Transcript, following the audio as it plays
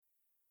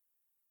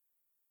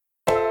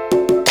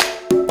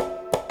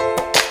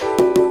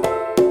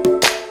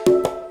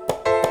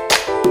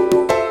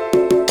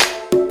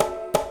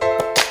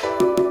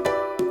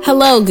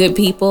Hello, good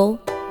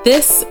people.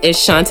 This is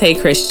Shantae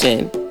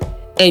Christian,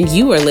 and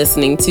you are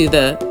listening to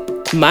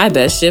the My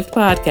Best Shift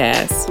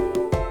podcast.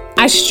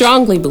 I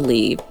strongly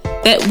believe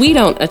that we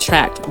don't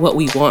attract what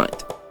we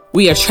want.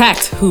 We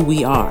attract who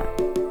we are.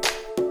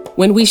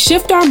 When we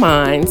shift our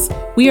minds,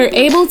 we are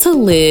able to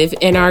live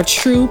in our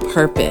true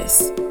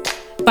purpose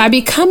by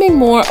becoming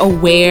more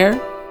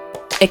aware,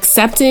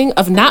 accepting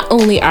of not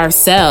only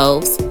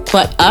ourselves,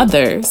 but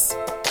others,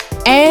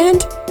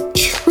 and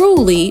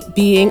truly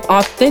being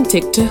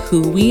authentic to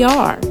who we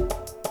are.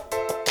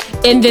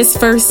 In this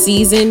first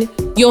season,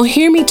 you'll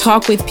hear me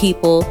talk with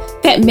people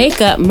that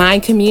make up my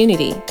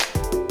community.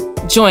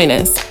 Join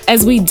us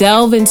as we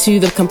delve into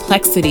the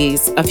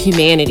complexities of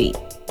humanity.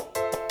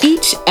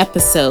 Each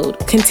episode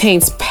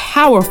contains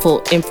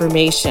powerful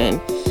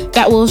information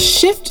that will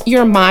shift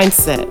your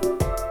mindset,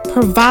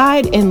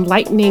 provide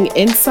enlightening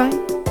insight,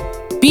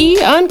 be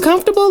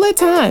uncomfortable at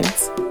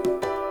times,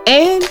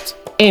 and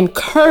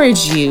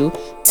encourage you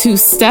to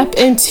step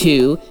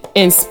into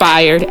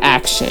inspired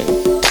action.